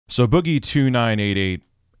So Boogie2988,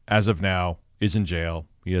 as of now, is in jail.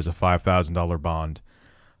 He has a $5,000 bond.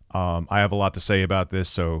 I have a lot to say about this,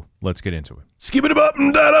 so let's get into it. Skip it up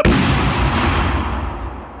and that up.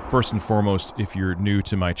 First and foremost, if you're new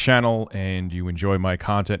to my channel and you enjoy my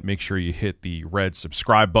content, make sure you hit the red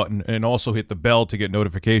subscribe button and also hit the bell to get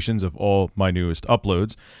notifications of all my newest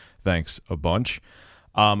uploads. Thanks a bunch.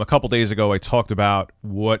 A couple days ago, I talked about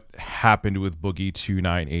what happened with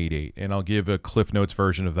Boogie2988, and I'll give a Cliff Notes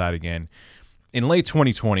version of that again. In late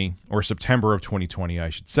 2020, or September of 2020, I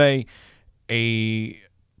should say, a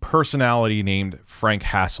personality named Frank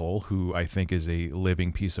Hassel, who I think is a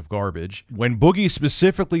living piece of garbage, when Boogie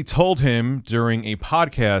specifically told him during a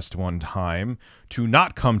podcast one time to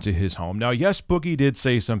not come to his home. Now, yes, Boogie did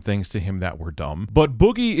say some things to him that were dumb, but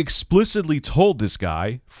Boogie explicitly told this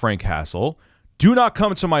guy, Frank Hassel, do not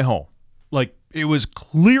come to my home. Like, it was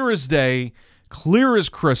clear as day, clear as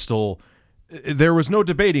crystal. There was no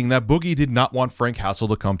debating that Boogie did not want Frank Hassel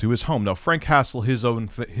to come to his home. Now, Frank Hassel, his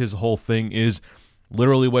whole thing is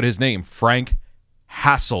literally what his name, Frank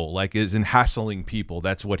Hassel, like is in hassling people.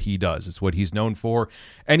 That's what he does. It's what he's known for.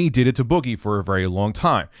 And he did it to Boogie for a very long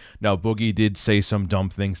time. Now, Boogie did say some dumb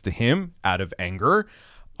things to him out of anger,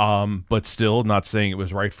 but still not saying it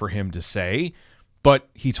was right for him to say. But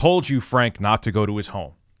he told you, Frank, not to go to his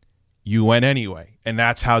home. You went anyway. And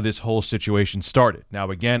that's how this whole situation started.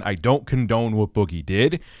 Now, again, I don't condone what Boogie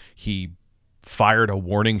did. He fired a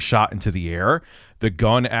warning shot into the air. The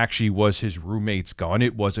gun actually was his roommate's gun.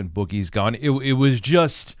 It wasn't Boogie's gun. It was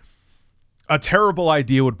just a terrible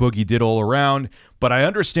idea what Boogie did all around. But I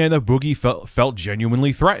understand that Boogie felt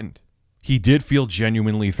genuinely threatened. He did feel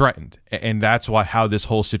genuinely threatened. And that's how this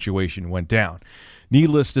whole situation went down.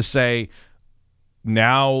 Needless to say,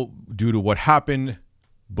 now, due to what happened,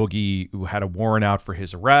 Boogie had a warrant out for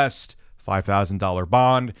his arrest, $5,000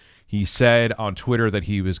 bond. He said on Twitter that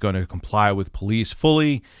he was going to comply with police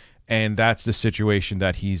fully, and that's the situation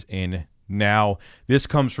that he's in now. This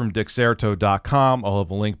comes from Dexerto.com. I'll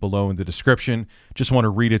have a link below in the description. Just want to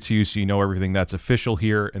read it to you so you know everything that's official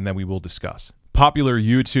here, and then we will discuss. Popular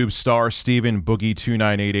YouTube star Stephen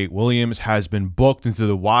Boogie2988 Williams has been booked into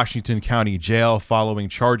the Washington County Jail following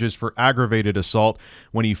charges for aggravated assault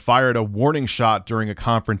when he fired a warning shot during a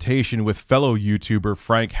confrontation with fellow YouTuber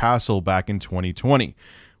Frank Hassel back in 2020.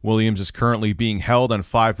 Williams is currently being held on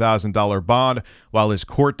 $5,000 bond, while his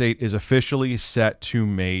court date is officially set to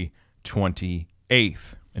May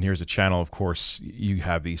 28th. And here's a channel, of course, you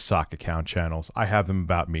have these sock account channels. I have them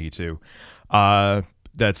about me too.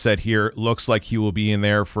 That said here, looks like he will be in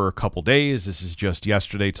there for a couple days. This is just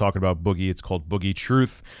yesterday talking about Boogie. It's called Boogie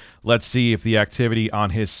Truth. Let's see if the activity on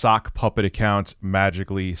his sock puppet account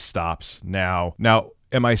magically stops now. Now,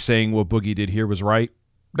 am I saying what Boogie did here was right?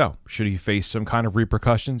 No. Should he face some kind of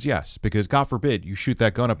repercussions? Yes, because God forbid you shoot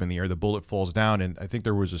that gun up in the air, the bullet falls down, and I think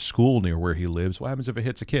there was a school near where he lives. What happens if it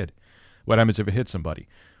hits a kid? What happens if it hits somebody?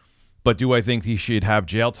 But do I think he should have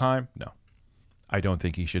jail time? No. I don't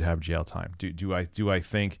think he should have jail time. Do I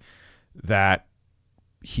think that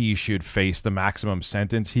he should face the maximum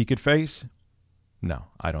sentence he could face? No,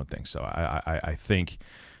 I don't think so. I think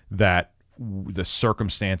that the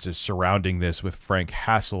circumstances surrounding this with Frank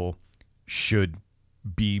Hassel should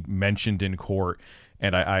be mentioned in court,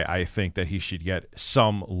 and I think that he should get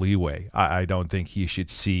some leeway. I don't think he should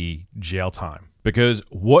see jail time, because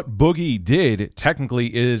what Boogie did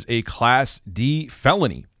technically is a Class D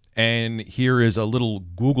felony. And here is a little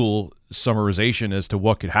Google summarization as to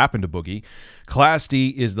what could happen to Boogie. Class D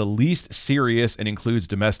is the least serious and includes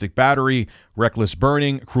domestic battery, reckless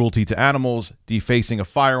burning, cruelty to animals, defacing a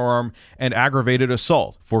firearm, and aggravated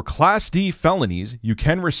assault. For Class D felonies, you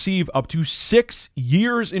can receive up to 6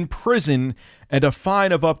 years in prison and a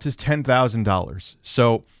fine of up to $10,000.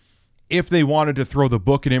 So if they wanted to throw the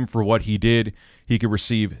book at him for what he did, he could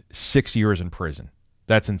receive 6 years in prison.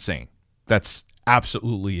 That's insane. That's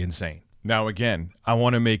absolutely insane. Now, again, I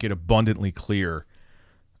want to make it abundantly clear.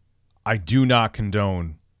 I do not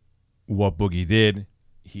condone what Boogie did.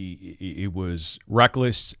 It was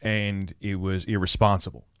reckless and it was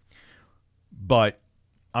irresponsible. But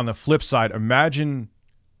on the flip side, imagine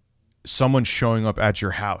someone showing up at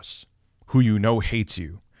your house who you know hates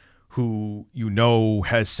you, who you know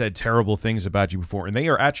has said terrible things about you before, and they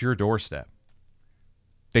are at your doorstep.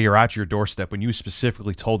 They are at your doorstep when you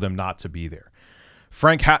specifically told them not to be there.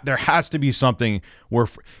 Frank, there has to be something where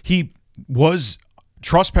he was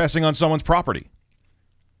trespassing on someone's property.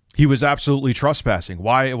 He was absolutely trespassing.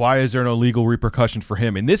 Why is there no legal repercussion for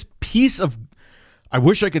him? And this piece of, I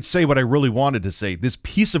wish I could say what I really wanted to say, this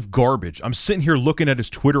piece of garbage. I'm sitting here looking at his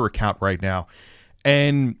Twitter account right now,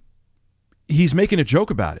 and he's making a joke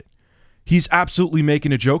about it. He's absolutely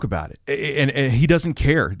making a joke about it, and he doesn't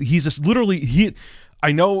care. He's just literally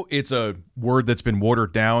I know it's a word that's been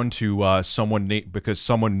watered down to because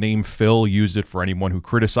someone named Phil used it for anyone who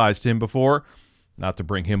criticized him before. Not to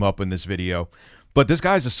bring him up in this video, but this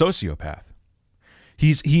guy's a sociopath.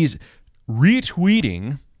 He's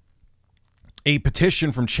retweeting a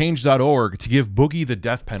petition from change.org to give Boogie the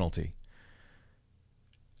death penalty.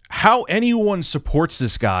 How anyone supports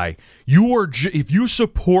this guy, if you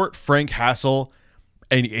support Frank Hassel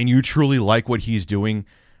and you truly like what he's doing,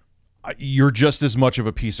 you're just as much of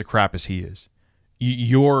a piece of crap as he is.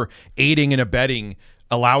 You're aiding and abetting,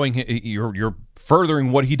 allowing him, you're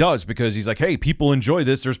furthering what he does because he's like, hey, people enjoy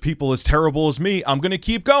this. There's people as terrible as me. I'm going to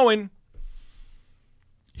keep going.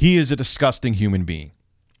 He is a disgusting human being.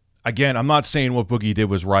 Again, I'm not saying what Boogie did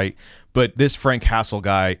was right, but this Frank Hassel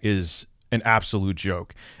guy is an absolute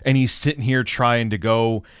joke. And he's sitting here trying to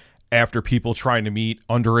go after people trying to meet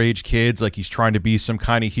underage kids like he's trying to be some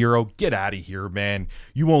kind of hero. Get out of here, man.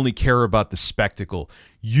 You only care about the spectacle.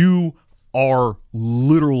 You are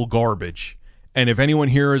literal garbage. And if anyone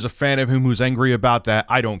here is a fan of him who's angry about that,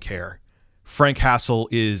 I don't care. Frank Hassel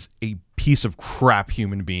is a piece of crap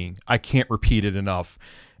human being. I can't repeat it enough.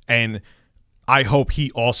 And I hope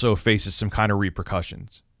he also faces some kind of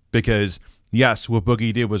repercussions. Because, yes, what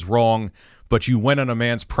Boogie did was wrong, but you went on a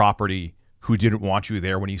man's property who didn't want you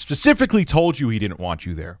there when he specifically told you he didn't want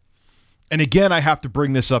you there. And again, I have to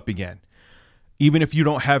bring this up again. Even if you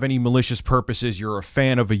don't have any malicious purposes, you're a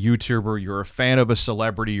fan of a YouTuber, you're a fan of a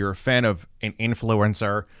celebrity, you're a fan of an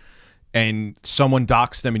influencer, and someone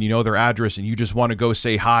docks them and you know their address and you just want to go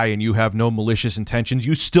say hi and you have no malicious intentions,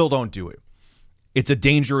 you still don't do it. It's a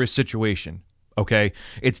dangerous situation, okay?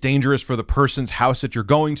 It's dangerous for the person's house that you're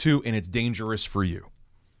going to, and it's dangerous for you.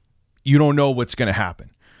 You don't know what's going to happen.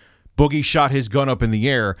 Boogie shot his gun up in the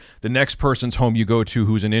air. The next person's home you go to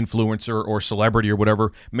who's an influencer or celebrity or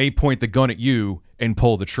whatever may point the gun at you and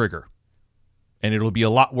pull the trigger. And it'll be a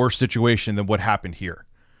lot worse situation than what happened here.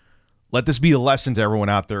 Let this be a lesson to everyone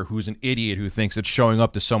out there who's an idiot who thinks that showing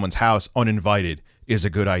up to someone's house uninvited is a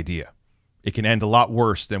good idea. It can end a lot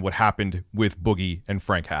worse than what happened with Boogie and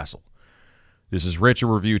Frank Hassel. This is Rich of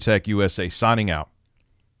ReviewTechUSA signing out.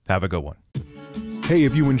 Have a good one. Hey,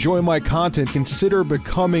 if you enjoy my content, consider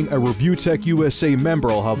becoming a ReviewTechUSA member.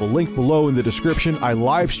 I'll have a link below in the description. I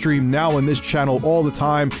live stream now on this channel all the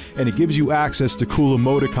time, and it gives you access to cool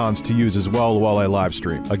emoticons to use as well while I live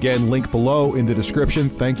stream. Again, link below in the description.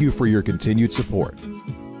 Thank you for your continued support.